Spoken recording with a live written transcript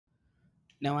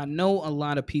Now, I know a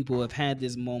lot of people have had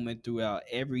this moment throughout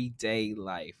everyday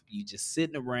life. You just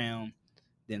sitting around,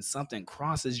 then something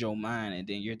crosses your mind, and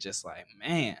then you're just like,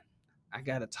 man, I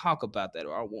got to talk about that,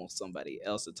 or I want somebody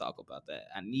else to talk about that.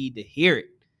 I need to hear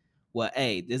it. Well,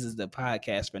 hey, this is the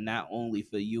podcast for not only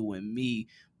for you and me,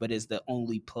 but it's the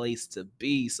only place to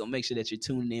be. So make sure that you're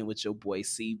tuning in with your boy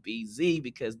C.Beezy,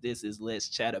 because this is Let's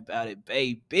Chat About It,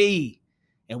 baby.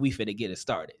 And we finna get it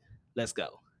started. Let's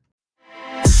go.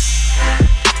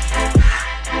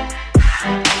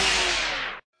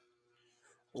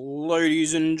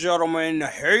 Ladies and gentlemen,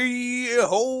 hey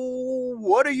ho,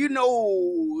 what do you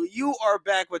know? You are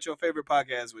back with your favorite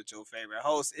podcast with your favorite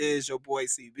host is your boy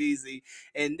C.Beezy,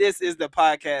 and this is the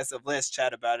podcast of Let's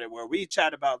Chat About It, where we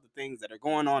chat about the things that are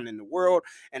going on in the world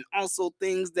and also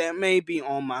things that may be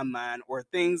on my mind or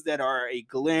things that are a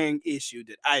glaring issue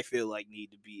that I feel like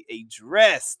need to be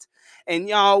addressed. And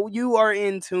y'all, you are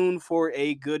in tune for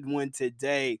a good one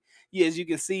today. Yeah, as you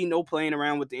can see, no playing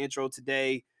around with the intro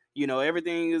today.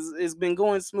 Everything is been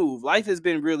going smooth. Life has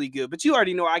been really good. But you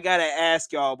already know I gotta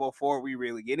ask y'all before we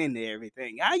really get into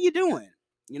everything. How you doing?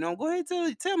 Go ahead,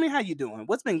 tell me how you doing.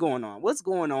 What's been going on? What's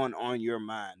going on your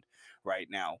mind right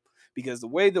now? Because the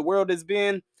way the world has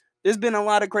been, there's been a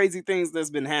lot of crazy things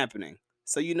that's been happening.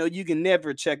 So you can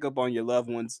never check up on your loved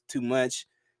ones too much.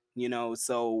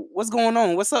 So what's going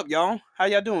on? What's up, y'all? How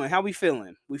y'all doing? How we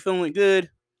feeling? We feeling good?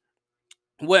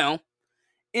 Well,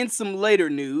 in some later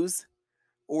news,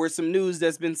 or some news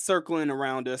that's been circling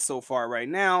around us so far right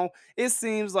now, it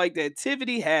seems like that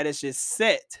Tiffany Haddish is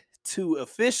set to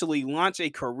officially launch a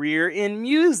career in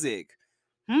music.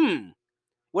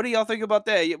 What do y'all think about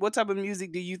that? What type of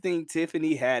music do you think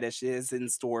Tiffany Haddish is in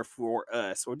store for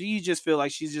us? Or do you just feel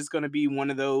like she's just going to be one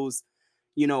of those,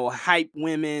 hype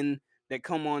women that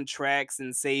come on tracks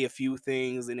and say a few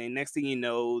things, and then next thing you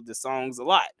know, the song's a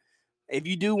lot? If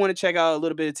you do want to check out a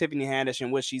little bit of Tiffany Haddish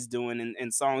and what she's doing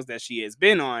and songs that she has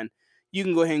been on, you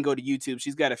can go ahead and go to YouTube.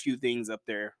 She's got a few things up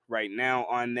there right now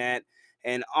on that.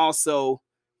 And also,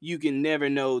 you can never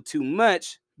know too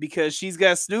much because she's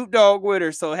got Snoop Dogg with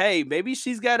her. So, hey, maybe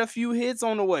she's got a few hits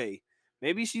on the way.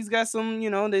 Maybe she's got some,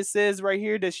 that says right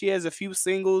here that she has a few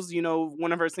singles.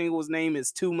 One of her singles' name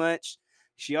is Too Much.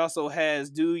 She also has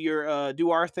Do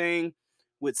Our Thing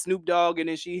with Snoop Dogg, and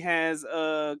then she has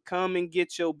Come and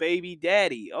Get Your Baby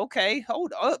Daddy. Okay,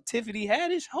 hold up, Tiffany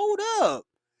Haddish, hold up.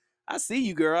 I see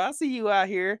you, girl. I see you out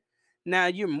here. Now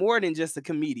you're more than just a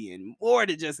comedian, more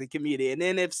than just a comedian.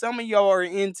 And if some of y'all are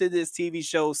into this TV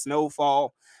show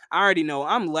Snowfall, I already know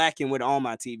I'm lacking with all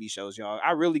my TV shows, y'all.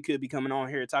 I really could be coming on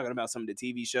here talking about some of the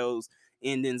TV shows,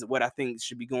 endings, what I think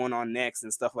should be going on next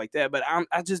and stuff like that. But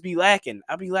I just be lacking.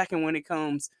 I'll be lacking when it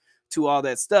comes to all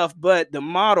that stuff. But the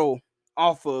model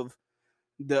off of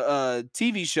the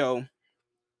TV show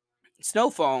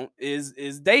Snowfall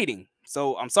is dating.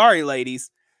 So I'm sorry,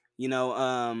 ladies.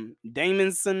 Damonson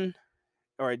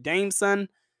or Dameson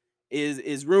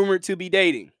is rumored to be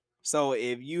dating. So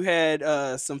if you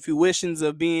had some fruitions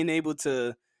of being able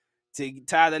to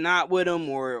tie the knot with him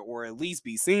or at least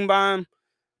be seen by him,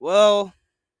 well,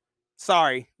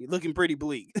 sorry, you're looking pretty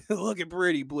bleak. Looking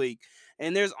pretty bleak.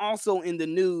 And there's also in the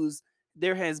news,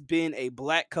 there has been a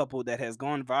black couple that has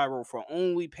gone viral for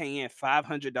only paying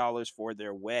 $500 for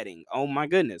their wedding. Oh my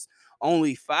goodness.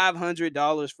 Only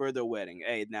 $500 for their wedding.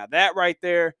 Hey, now that right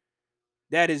there,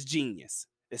 that is genius.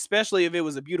 Especially if it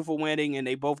was a beautiful wedding and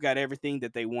they both got everything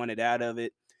that they wanted out of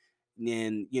it.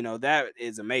 Then, that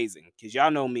is amazing. Because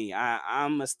y'all know me.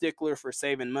 I'm a stickler for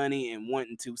saving money and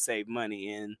wanting to save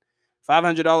money. And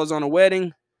 $500 on a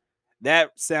wedding,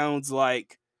 that sounds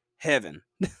like heaven.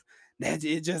 That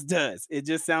it just does. It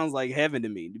just sounds like heaven to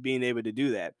me, being able to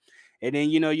do that. And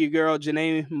then your girl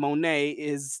Janae Monet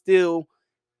is still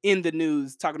in the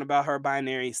news talking about her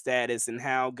binary status and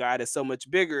how God is so much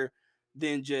bigger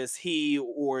than just he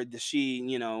or the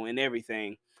she, and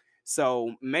everything.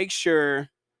 So make sure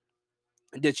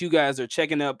that you guys are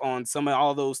checking up on some of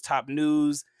all those top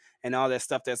news and all that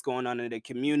stuff that's going on in the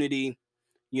community,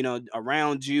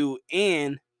 around you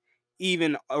and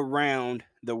even around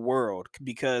the world,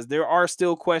 because there are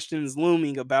still questions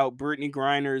looming about Brittany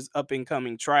Griner's up and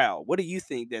coming trial. What do you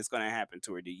think that's going to happen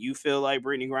to her? Do you feel like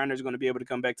Brittany Griner is going to be able to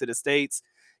come back to the States?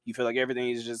 You feel like everything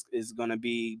is going to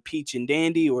be peach and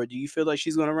dandy, or do you feel like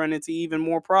she's going to run into even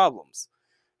more problems?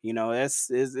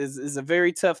 That's is a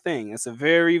very tough thing. It's a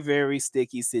very, very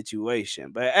sticky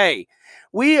situation. But hey,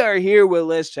 we are here with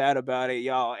Let's Chat About It,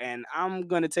 y'all. And I'm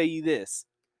going to tell you this.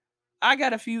 I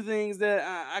got a few things that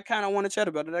I kind of want to chat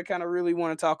about, that I kind of really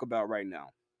want to talk about right now.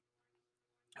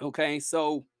 Okay,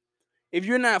 so if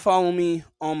you're not following me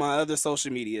on my other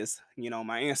social medias,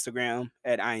 my Instagram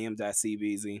at I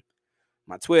am.cbeezy,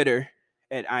 my Twitter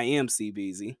at I am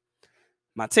C.Beezy,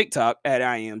 my TikTok at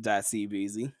I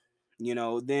am.cbeezy,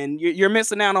 then you're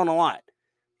missing out on a lot.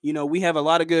 We have a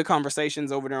lot of good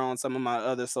conversations over there on some of my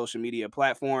other social media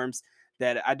platforms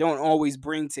that I don't always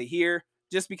bring to here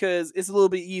just because it's a little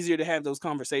bit easier to have those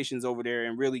conversations over there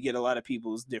and really get a lot of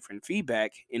people's different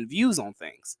feedback and views on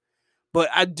things. But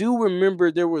I do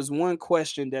remember there was one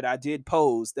question that I did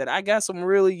pose that I got some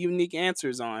really unique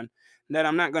answers on that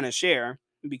I'm not going to share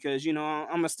because,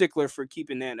 I'm a stickler for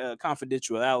keeping that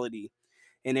confidentiality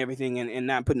and everything and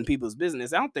not putting people's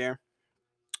business out there.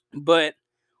 But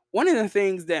one of the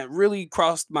things that really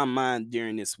crossed my mind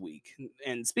during this week,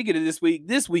 and speaking of this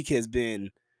week has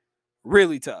been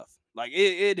really tough. Like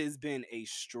it has been a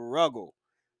struggle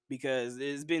because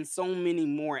there's been so many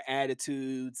more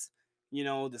attitudes.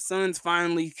 The sun's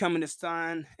finally coming to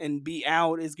shine and be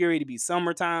out. It's getting ready to be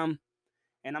summertime.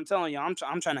 And I'm telling you, I'm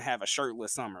trying to have a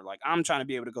shirtless summer. Like I'm trying to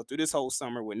be able to go through this whole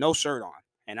summer with no shirt on.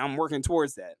 And I'm working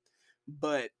towards that.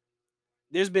 But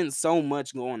there's been so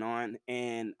much going on,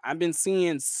 and I've been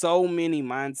seeing so many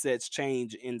mindsets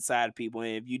change inside people.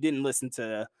 And if you didn't listen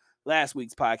to last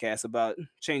week's podcast about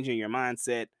changing your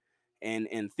mindset and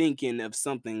thinking of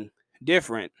something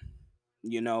different,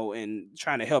 and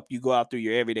trying to help you go out through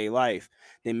your everyday life,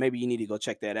 then maybe you need to go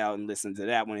check that out and listen to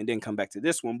that one and then come back to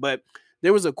this one. But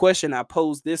there was a question I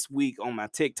posed this week on my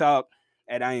TikTok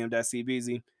at I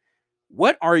am.cbeezy.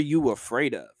 What are you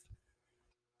afraid of?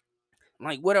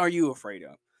 Like, what are you afraid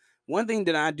of? One thing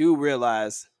that I do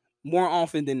realize more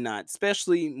often than not,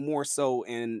 especially more so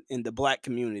in the black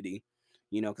community,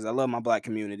 because I love my black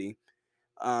community.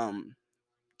 Um,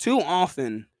 Too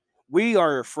often we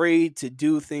are afraid to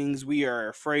do things. We are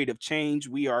afraid of change.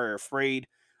 We are afraid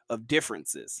of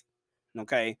differences.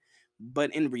 Okay.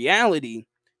 But in reality,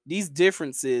 these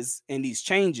differences and these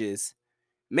changes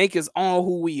make us all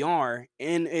who we are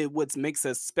and what makes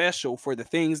us special for the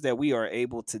things that we are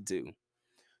able to do.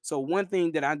 So one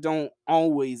thing that I don't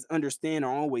always understand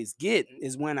or always get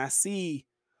is when I see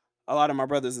a lot of my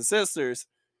brothers and sisters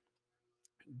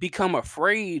become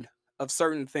afraid of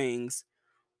certain things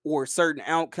or certain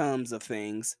outcomes of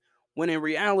things when in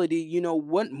reality,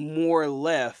 what more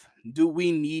left do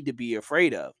we need to be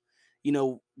afraid of?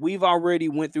 We've already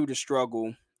went through the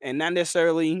struggle, and not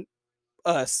necessarily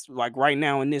us like right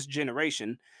now in this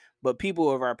generation, but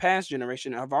people of our past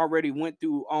generation have already went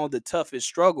through all the toughest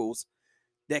struggles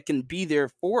that can be there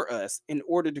for us in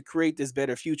order to create this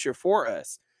better future for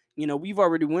us. We've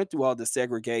already went through all the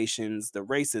segregations, the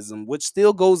racism, which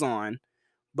still goes on,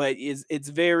 but it's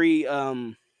very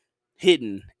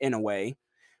hidden in a way.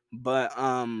 But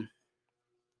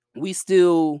we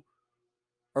still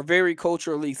are very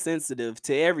culturally sensitive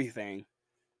to everything.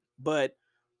 But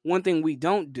one thing we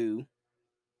don't do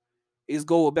is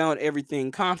go about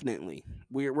everything confidently.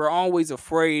 We're always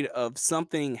afraid of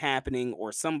something happening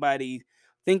or somebody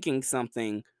thinking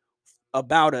something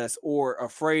about us or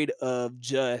afraid of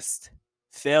just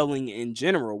failing in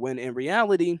general when in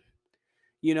reality,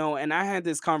 and I had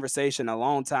this conversation a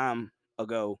long time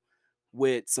ago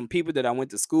with some people that I went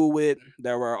to school with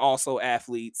that were also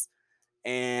athletes,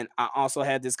 and I also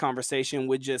had this conversation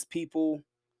with just people,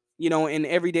 in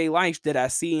everyday life that I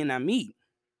see and I meet,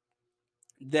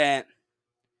 that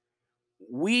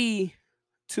we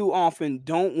too often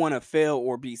don't want to fail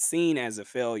or be seen as a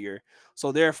failure.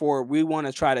 So therefore, we want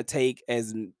to try to take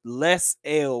as less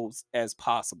L's as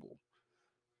possible.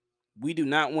 We do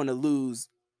not want to lose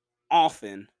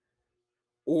often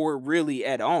or really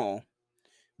at all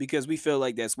because we feel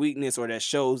like that's weakness or that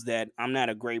shows that I'm not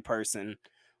a great person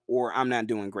or I'm not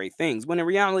doing great things. When in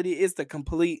reality, it's the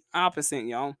complete opposite,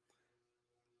 y'all.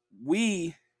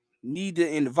 We need to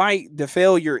invite the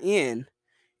failure in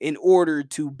order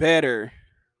to better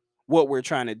what we're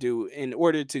trying to do, in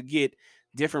order to get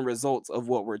different results of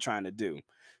what we're trying to do.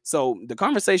 So the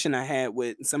conversation I had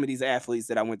with some of these athletes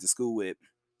that I went to school with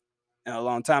a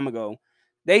long time ago,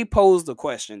 they posed a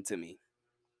question to me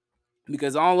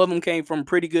because all of them came from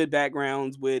pretty good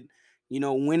backgrounds with,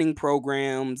 winning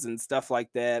programs and stuff like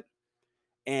that.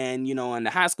 And, in the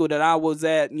high school that I was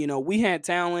at, we had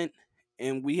talent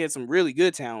and we had some really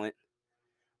good talent,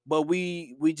 but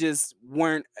we just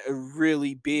weren't a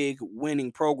really big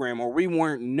winning program, or we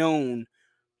weren't known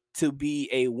to be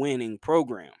a winning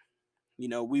program.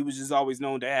 We was just always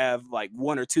known to have like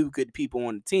one or two good people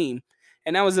on the team,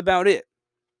 and that was about it.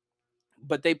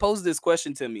 But they posed this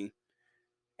question to me,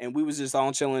 and we was just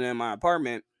all chilling in my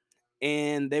apartment,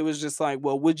 and they was just like,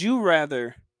 "Well, would you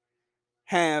rather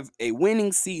have a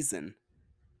winning season,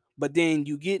 but then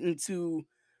you get into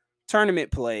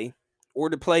tournament play or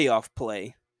the playoff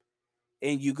play,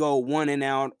 and you go one and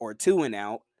out or two and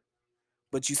out,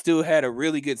 but you still had a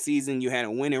really good season. You had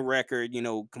a winning record,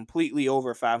 completely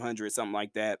over 500, something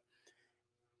like that.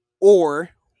 Or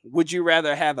would you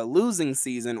rather have a losing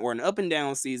season or an up and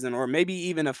down season or maybe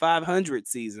even a 500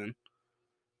 season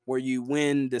where you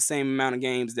win the same amount of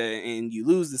games and you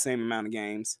lose the same amount of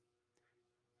games,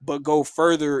 but go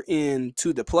further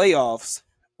into the playoffs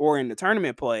or in the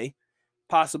tournament play,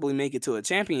 possibly make it to a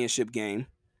championship game?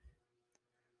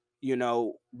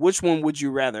 Which one would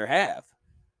you rather have?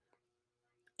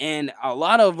 And a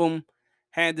lot of them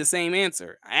had the same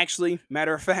answer. Actually,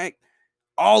 matter of fact,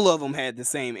 all of them had the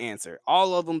same answer.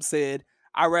 All of them said,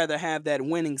 I'd rather have that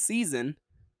winning season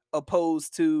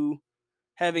opposed to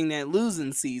having that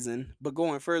losing season, but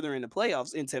going further in the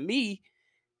playoffs. And to me,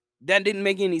 that didn't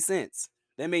make any sense.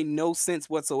 That made no sense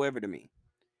whatsoever to me.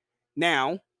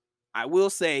 Now, I will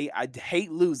say I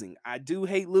hate losing. I do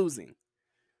hate losing.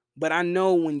 But I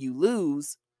know when you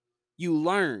lose, you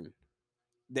learn.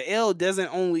 The L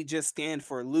doesn't only just stand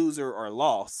for loser or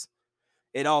loss,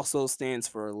 it also stands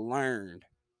for learned.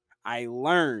 I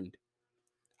learned.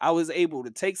 I was able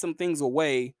to take some things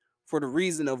away for the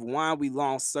reason of why we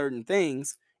lost certain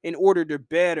things in order to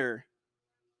better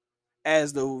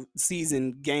as the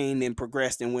season gained and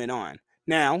progressed and went on.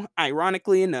 Now,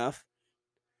 ironically enough,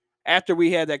 after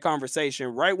we had that conversation,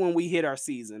 right when we hit our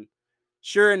season,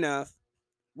 sure enough,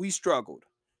 we struggled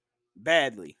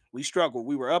badly. We struggled.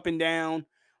 We were up and down.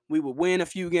 We would win a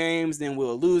few games, then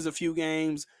we'll lose a few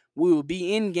games. We will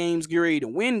be in games, get ready to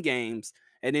win games,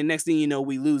 and then next thing you know,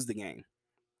 we lose the game.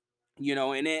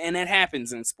 And that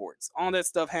happens in sports. All that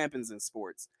stuff happens in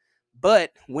sports.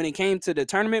 But when it came to the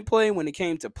tournament play, when it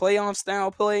came to playoff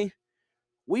style play,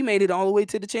 we made it all the way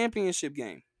to the championship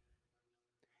game.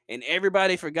 And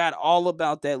everybody forgot all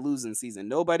about that losing season.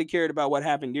 Nobody cared about what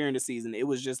happened during the season. It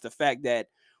was just the fact that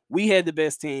we had the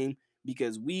best team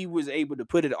because we was able to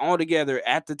put it all together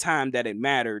at the time that it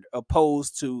mattered,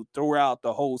 opposed to throughout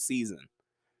the whole season.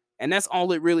 And that's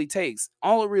all it really takes.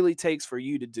 All it really takes for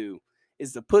you to do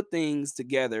is to put things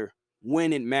together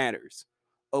when it matters,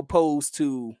 opposed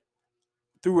to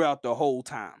throughout the whole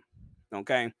time.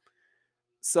 Okay?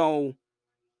 So,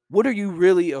 what are you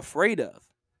really afraid of?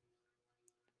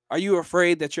 Are you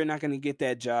afraid that you're not going to get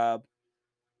that job?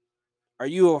 Are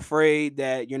you afraid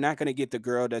that you're not going to get the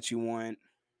girl that you want?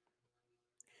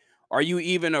 Are you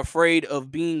even afraid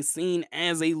of being seen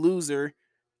as a loser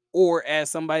or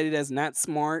as somebody that's not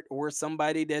smart or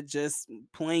somebody that just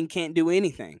plain can't do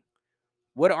anything?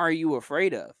 What are you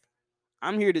afraid of?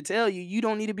 I'm here to tell you, you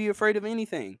don't need to be afraid of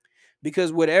anything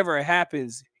because whatever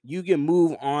happens, you can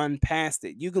move on past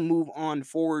it. You can move on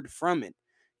forward from it.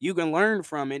 You can learn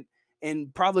from it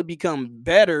and probably become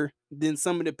better than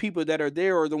some of the people that are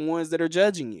there or the ones that are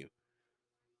judging you.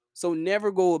 So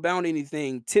never go about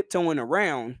anything tiptoeing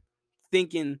around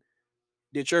thinking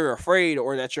that you're afraid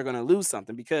or that you're going to lose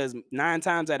something because 9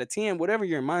 times out of 10, whatever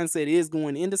your mindset is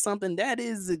going into something, that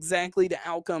is exactly the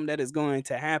outcome that is going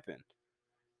to happen.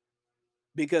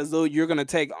 Because though you're going to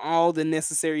take all the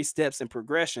necessary steps and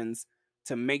progressions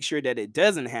to make sure that it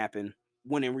doesn't happen,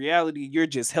 when in reality, you're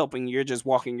just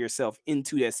walking yourself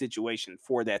into that situation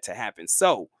for that to happen.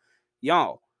 So,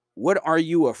 y'all, what are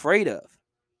you afraid of?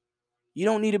 You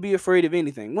don't need to be afraid of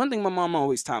anything. One thing my mom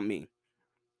always taught me,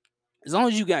 as long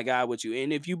as you got God with you,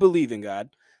 and if you believe in God,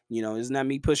 it's not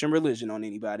me pushing religion on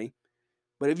anybody,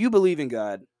 but if you believe in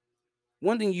God,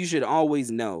 one thing you should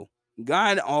always know,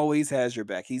 God always has your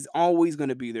back. He's always going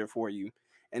to be there for you.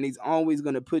 And he's always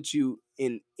going to put you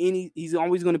he's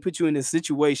always going to put you in a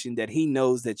situation that he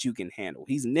knows that you can handle.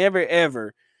 He's never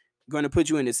ever going to put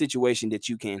you in a situation that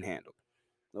you can't handle.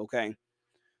 Okay.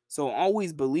 So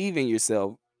always believe in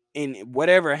yourself, and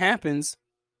whatever happens,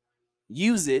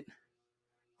 use it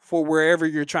for wherever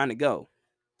you're trying to go.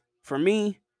 For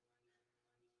me,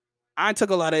 I took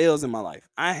a lot of L's in my life.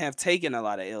 I have taken a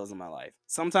lot of L's in my life.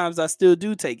 Sometimes I still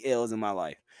do take L's in my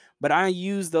life, but I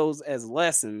use those as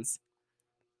lessons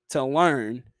to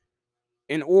learn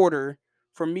in order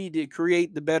for me to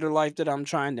create the better life that I'm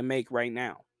trying to make right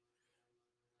now.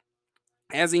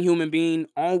 As a human being,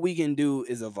 all we can do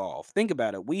is evolve. Think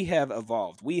about it. We have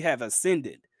evolved. We have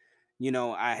ascended.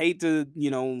 I hate to,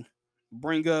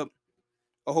 bring up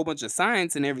a whole bunch of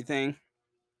science and everything,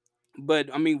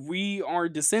 but I mean, we are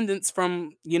descendants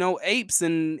from, apes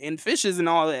and fishes and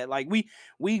all that. Like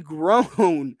we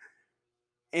grown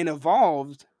and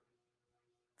evolved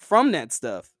from that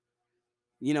stuff.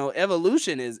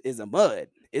 Evolution is a mud.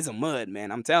 It's a mud,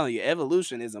 man. I'm telling you,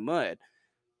 evolution is a mud.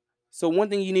 So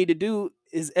one thing you need to do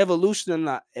is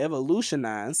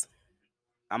evolutionize.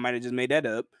 I might have just made that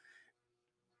up.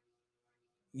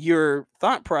 Your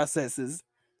thought processes,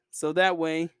 so that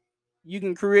way you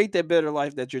can create that better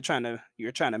life that you're trying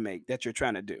to make, that you're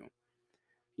trying to do.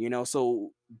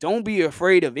 So don't be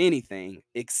afraid of anything,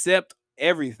 accept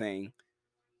everything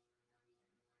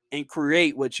and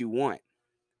create what you want.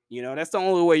 That's the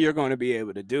only way you're going to be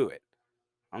able to do it.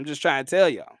 I'm just trying to tell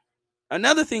y'all.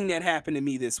 Another thing that happened to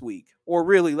me this week, or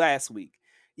really last week,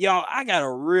 y'all, I got a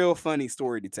real funny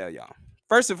story to tell y'all.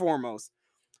 First and foremost,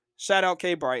 shout out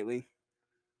Kay Brightly.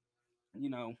 You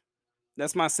know,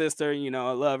 that's my sister.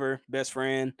 I love her, best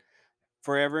friend,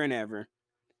 forever and ever.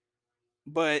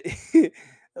 But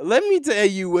let me tell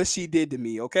you what she did to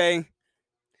me, okay?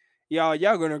 Y'all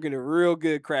gonna get a real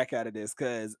good crack out of this,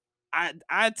 because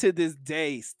I to this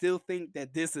day still think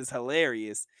that this is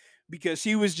hilarious, because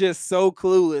she was just so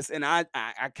clueless, and I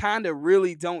kind of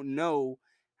really don't know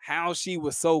how she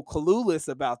was so clueless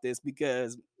about this,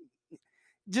 because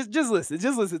just listen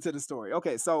to the story.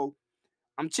 Okay, so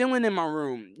I'm chilling in my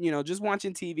room, just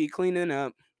watching TV, cleaning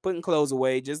up, putting clothes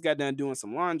away, just got done doing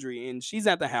some laundry, and she's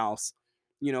at the house,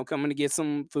 coming to get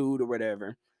some food or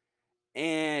whatever.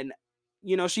 And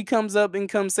she comes up and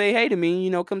comes say hey to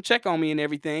me, come check on me and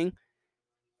everything.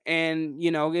 And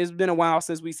it's been a while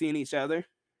since we seen each other.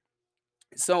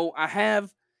 So I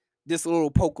have this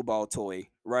little Pokeball toy,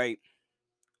 right,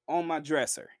 on my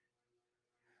dresser.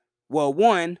 Well,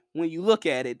 one, when you look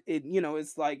at it,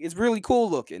 it's like, it's really cool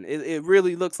looking. It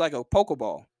really looks like a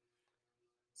Pokeball.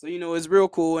 So it's real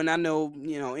cool, and I know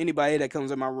anybody that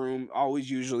comes in my room always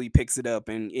usually picks it up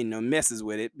and messes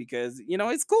with it, because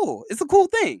it's cool. It's a cool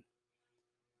thing.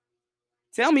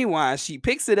 Tell me why. She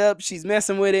picks it up, she's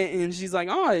messing with it, and she's like,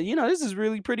 "Oh, this is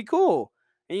really pretty cool."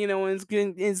 And and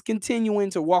it's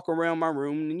continuing to walk around my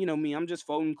room. And me, I'm just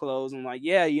folding clothes. I'm like,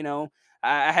 "Yeah,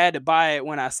 I had to buy it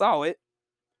when I saw it."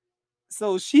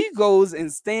 So she goes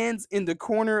and stands in the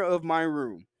corner of my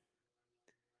room,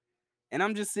 and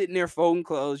I'm just sitting there folding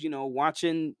clothes,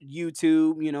 watching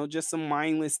YouTube, just some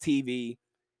mindless TV.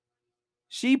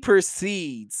 She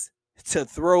proceeds to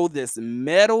throw this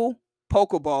metal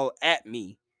Pokeball at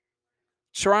me,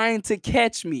 trying to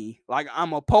catch me like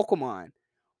I'm a Pokemon.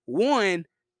 One,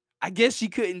 I guess she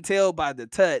couldn't tell by the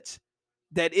touch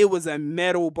that it was a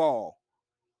metal ball.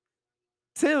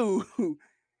 Two,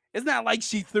 it's not like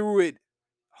she threw it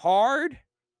hard,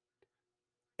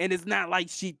 and it's not like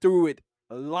she threw it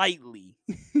lightly.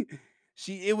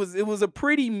 It was a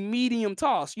pretty medium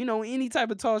toss. Any type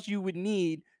of toss you would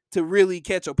need to really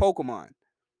catch a Pokemon.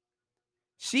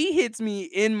 She hits me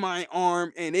in my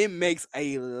arm, and it makes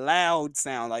a loud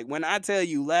sound. Like, when I tell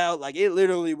you loud, like, it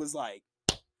literally was like,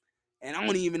 and I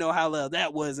don't even know how loud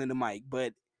that was in the mic,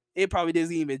 but it probably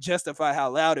doesn't even justify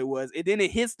how loud it was. And then it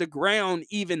hits the ground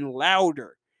even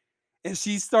louder. And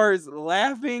she starts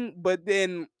laughing, but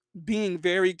then being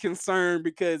very concerned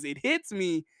because it hits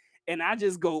me. And I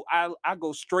just go, I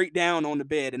go straight down on the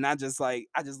bed, and I just lay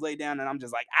down, and I'm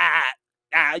just like,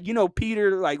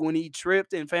 Peter, like when he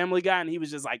tripped in Family Guy, and he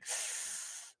was just like,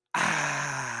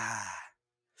 ah,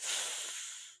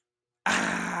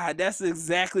 that's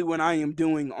exactly what I am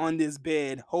doing on this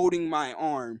bed, holding my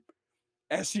arm,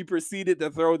 as she proceeded to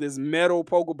throw this metal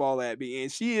Pokeball at me.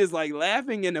 And she is like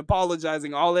laughing and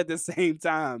apologizing all at the same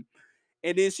time.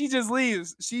 And then she just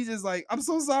leaves. She's just like, I'm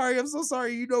so sorry. I'm so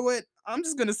sorry. You know what? I'm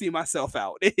just gonna see myself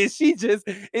out. And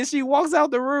she walks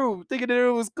out the room thinking that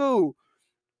it was cool.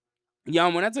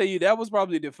 Y'all, when I tell you, that was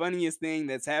probably the funniest thing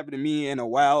that's happened to me in a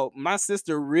while. My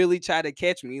sister really tried to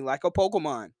catch me like a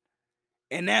Pokemon.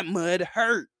 And that mud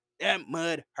hurt. That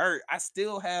mud hurt. I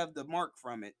still have the mark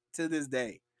from it to this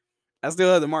day. I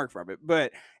still have the mark from it,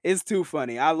 but it's too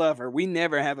funny. I love her. We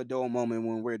never have a dull moment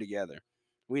when we're together.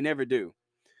 We never do.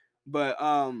 But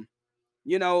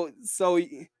so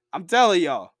I'm telling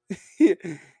y'all,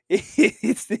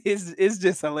 it's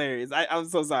just hilarious. I'm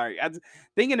so sorry.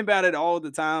 Thinking about it all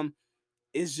the time,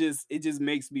 it just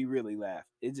makes me really laugh.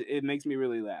 It makes me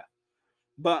really laugh.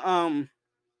 But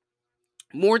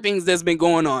more things that's been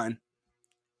going on,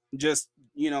 just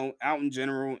out in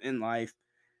general in life.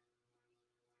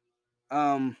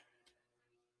 Um,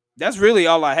 that's really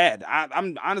all I had.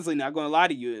 I'm honestly not going to lie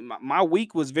to you. My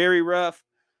week was very rough.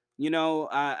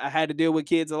 I had to deal with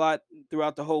kids a lot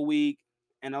throughout the whole week,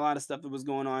 and a lot of stuff that was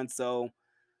going on. So,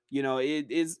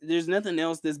 it is. There's nothing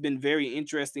else that's been very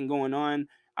interesting going on.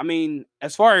 I mean,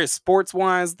 as far as sports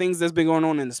wise, things that's been going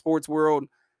on in the sports world,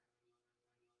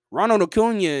 Ronald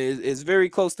Acuna is very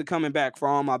close to coming back for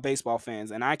all my baseball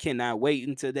fans, and I cannot wait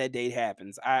until that date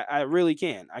happens. I really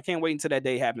can. I can't wait until that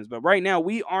day happens. But right now,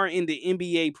 we are in the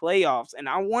NBA playoffs, and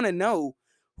I want to know,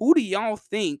 who do y'all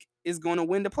think is going to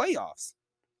win the playoffs?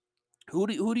 Who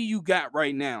do you got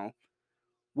right now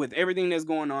with everything that's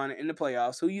going on in the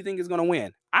playoffs, who you think is going to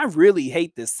win? I really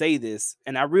hate to say this,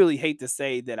 and I really hate to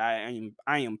say that I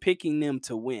am picking them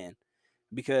to win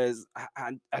because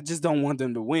I just don't want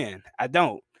them to win. I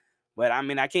don't, but I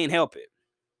mean I can't help it.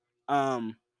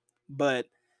 Um, but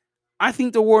I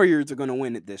think the Warriors are going to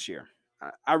win it this year.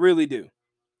 I really do.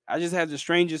 I just have the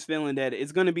strangest feeling that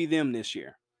it's going to be them this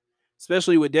year,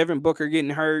 especially with Devin Booker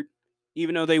getting hurt.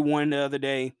 Even though they won the other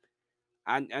day,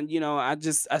 I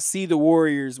see the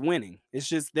Warriors winning. It's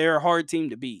just they're a hard team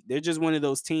to beat. They're just one of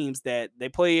those teams that they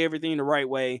play everything the right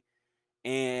way,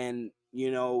 and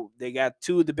they got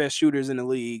two of the best shooters in the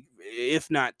league, if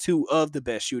not two of the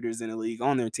best shooters in the league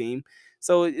on their team.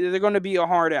 So they're going to be a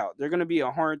hard out. They're going to be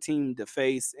a hard team to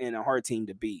face and a hard team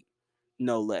to beat,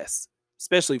 no less,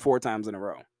 especially 4 times in a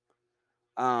row.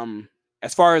 Um,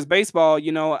 as far as baseball,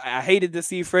 I hated to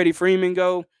see Freddie Freeman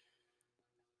go.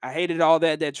 I hated all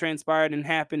that transpired and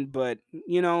happened, but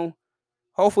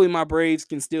hopefully my Braves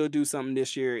can still do something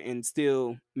this year and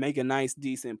still make a nice,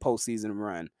 decent postseason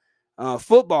run.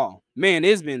 Football, man,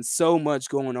 there's been so much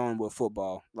going on with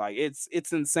football. Like it's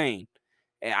insane.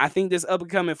 And I think this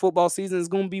upcoming football season is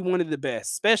going to be one of the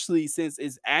best, especially since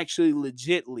it's actually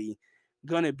legitly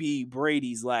going to be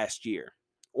Brady's last year,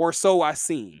 or so I've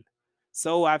seen.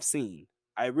 So I've seen.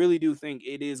 I really do think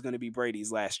it is going to be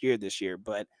Brady's last year this year,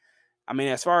 but I mean,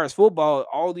 as far as football,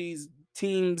 all these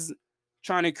teams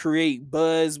trying to create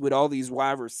buzz with all these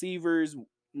wide receivers,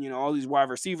 all these wide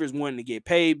receivers wanting to get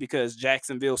paid because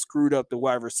Jacksonville screwed up the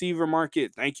wide receiver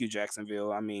market. Thank you,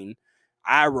 Jacksonville. I mean,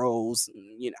 I rose.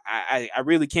 I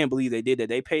really can't believe they did that.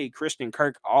 They paid Christian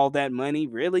Kirk all that money.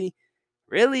 Really?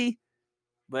 Really?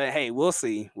 But hey, we'll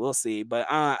see. We'll see. But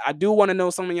I do want to know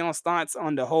some of y'all's thoughts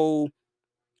on the whole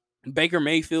Baker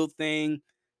Mayfield thing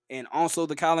and also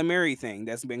the Kyler Murray thing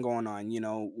that's been going on.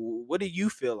 What do you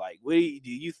feel like? Do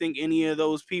you think any of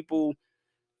those people,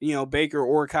 Baker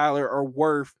or Kyler, are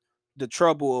worth the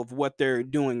trouble of what they're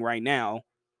doing right now?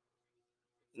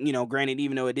 Granted,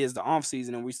 even though it is the off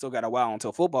season and we still got a while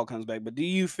until football comes back, but do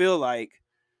you feel like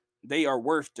they are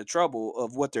worth the trouble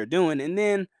of what they're doing? And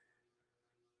then,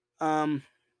 um,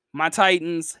 my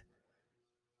Titans,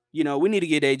 we need to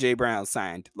get AJ Brown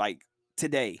signed like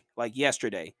today, like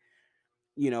yesterday.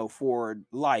 For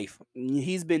life.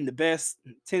 He's been the best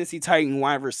Tennessee Titan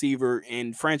wide receiver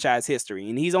in franchise history.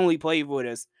 And he's only played with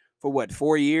us for what,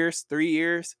 4 years, 3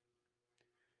 years?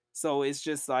 So it's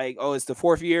just like, oh, it's the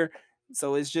fourth year.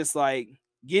 So it's just like,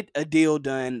 get a deal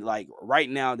done like right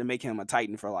now to make him a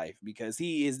Titan for life because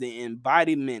he is the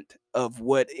embodiment of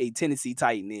what a Tennessee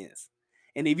Titan is.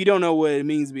 And if you don't know what it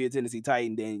means to be a Tennessee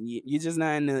Titan, then you're just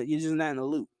not in the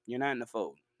loop. You're not in the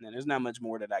fold. Now, there's not much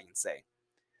more that I can say.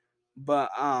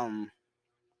 But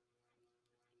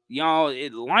y'all,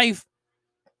 life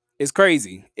is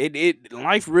crazy. It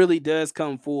life really does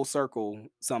come full circle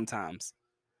sometimes.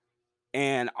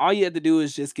 And all you have to do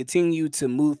is just continue to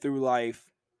move through life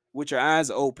with your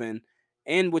eyes open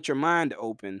and with your mind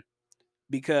open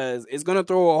because it's going to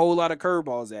throw a whole lot of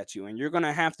curveballs at you and you're going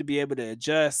to have to be able to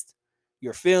adjust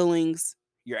your feelings,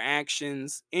 your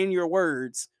actions, and your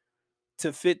words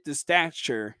to fit the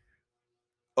stature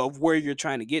of where you're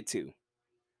trying to get to.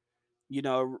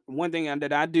 One thing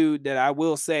that I do that I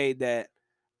will say that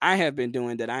I have been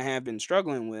doing that I have been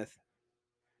struggling with,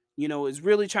 is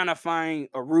really trying to find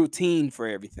a routine for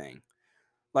everything.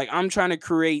 Like I'm trying to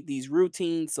create these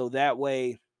routines so that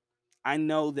way I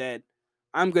know that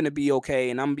I'm going to be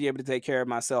okay and I'm going to be able to take care of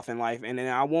myself in life. And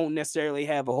then I won't necessarily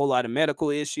have a whole lot of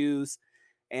medical issues.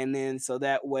 And then so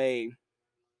that way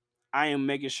I am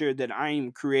making sure that I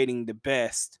am creating the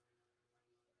best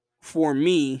for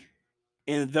me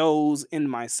and those in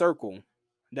my circle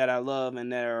that I love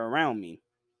and that are around me.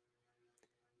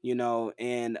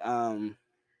 And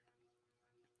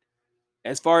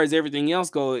as far as everything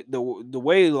else go, the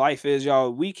way life is,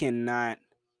 y'all, we cannot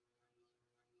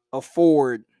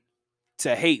afford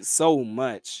to hate so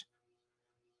much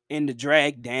and to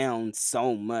drag down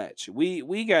so much.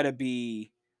 We got to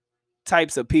be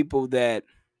types of people that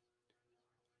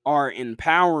are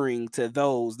empowering to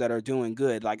those that are doing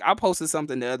good. Like I posted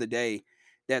something the other day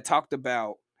that talked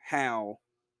about how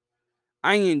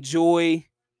I enjoy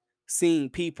seeing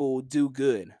people do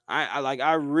good.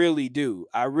 I really do.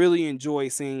 I really enjoy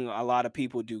seeing a lot of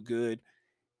people do good.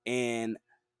 And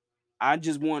I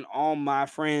just want all my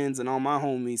friends and all my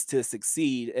homies to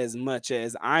succeed as much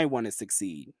as I want to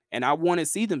succeed. And I want to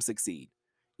see them succeed.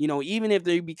 Even if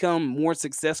they become more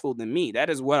successful than me, that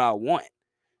is what I want.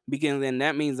 Because then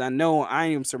that means I know I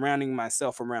am surrounding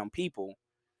myself around people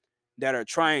that are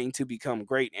trying to become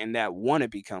great and that want to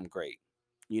become great.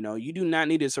 You do not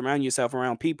need to surround yourself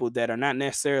around people that are not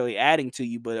necessarily adding to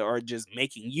you, but are just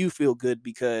making you feel good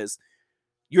because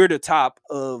you're the top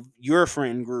of your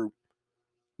friend group.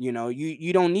 You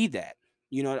don't need that.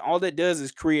 All that does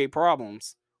is create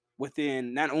problems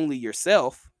within not only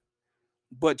yourself,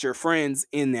 but your friends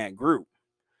in that group.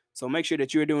 So make sure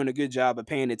that you're doing a good job of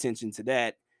paying attention to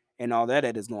that and all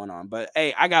that is going on. But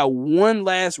hey, I got one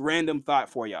last random thought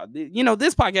for y'all.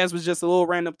 This podcast was just a little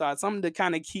random thought, something to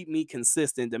kind of keep me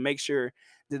consistent, to make sure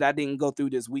that I didn't go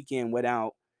through this weekend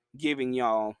without giving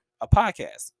y'all a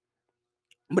podcast.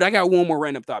 But I got one more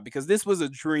random thought because this was a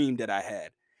dream that I had.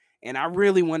 And I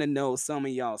really want to know some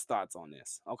of y'all's thoughts on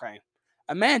this. Okay.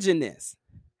 Imagine this.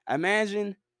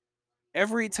 Imagine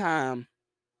every time,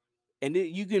 and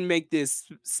you can make this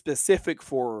specific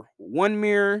for one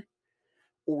mirror,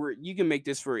 or you can make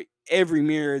this for every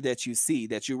mirror that you see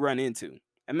that you run into.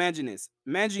 Imagine this.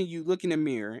 Imagine you look in a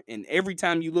mirror, and every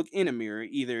time you look in a mirror,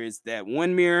 either it's that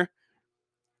one mirror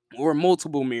or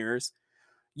multiple mirrors,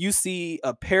 you see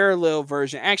a parallel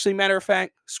version. Actually, matter of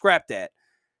fact, scrap that.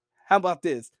 How about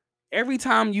this? Every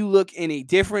time you look in a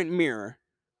different mirror,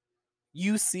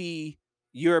 you see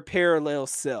your parallel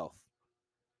self,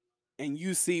 and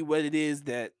you see what it is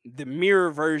that the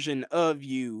mirror version of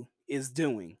you is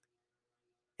doing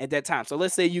at that time. So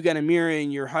let's say you got a mirror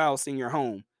in your house, in your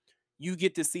home. You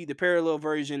get to see the parallel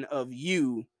version of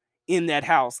you in that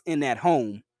house, in that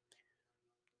home,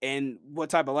 and what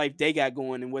type of life they got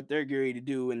going and what they're going to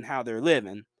do and how they're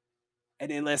living. And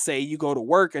then let's say you go to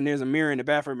work and there's a mirror in the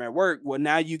bathroom at work. Well,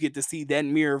 now you get to see that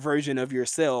mirror version of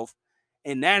yourself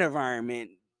in that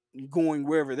environment, going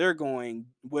wherever they're going,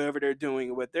 whatever they're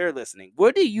doing, what they're listening.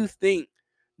 What do you think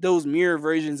those mirror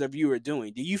versions of you are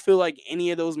doing? Do you feel like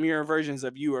any of those mirror versions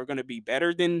of you are going to be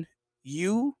better than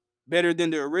you, better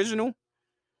than the original?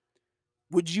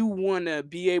 Would you want to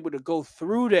be able to go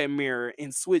through that mirror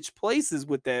and switch places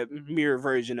with that mirror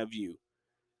version of you?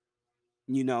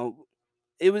 You know,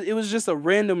 it was just a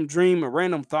random dream, a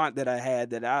random thought that I had,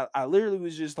 that I literally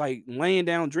was just like laying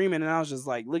down dreaming, and I was just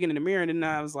like looking in the mirror, and then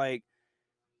I was like,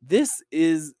 this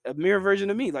is a mirror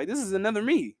version of me. Like, this is another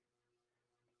me.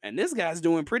 And this guy's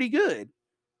doing pretty good.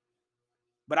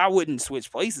 But I wouldn't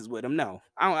switch places with him. No,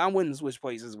 I wouldn't switch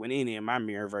places with any of my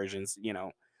mirror versions,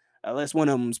 unless one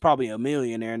of them's probably a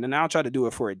millionaire. And then I'll try to do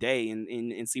it for a day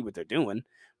and see what they're doing.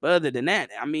 But other than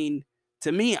that, I mean,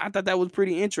 to me, I thought that was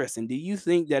pretty interesting. Do you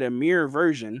think that a mirror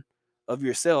version of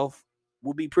yourself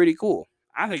would be pretty cool?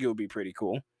 I think it would be pretty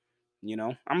cool.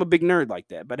 I'm a big nerd like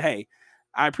that. But hey,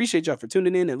 I appreciate y'all for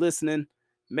tuning in and listening.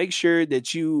 Make sure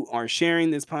that you are sharing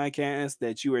this podcast,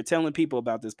 that you are telling people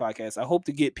about this podcast. I hope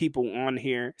to get people on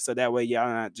here so that way y'all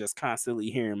not just constantly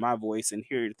hearing my voice and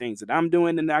hear the things that I'm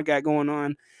doing and I got going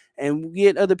on, and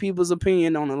get other people's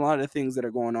opinion on a lot of things that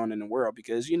are going on in the world,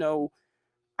 because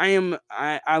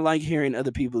I like hearing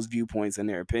other people's viewpoints and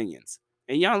their opinions.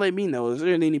 And y'all let me know, is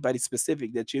there anybody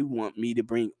specific that you want me to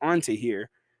bring onto here,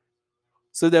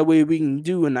 so that way we can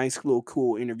do a nice little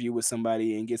cool interview with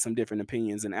somebody and get some different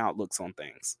opinions and outlooks on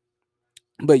things.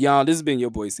 But y'all, this has been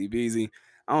your boy C.Beezy.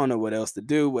 I don't know what else to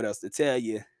do, what else to tell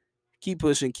you. Keep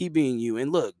pushing, keep being you.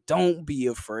 And look, don't be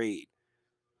afraid.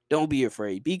 Don't be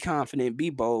afraid. Be confident, be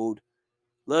bold,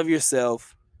 love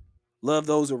yourself, love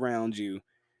those around you,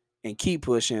 and keep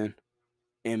pushing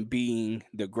and being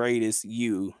the greatest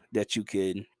you that you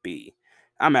could be.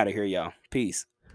 I'm out of here, y'all. Peace.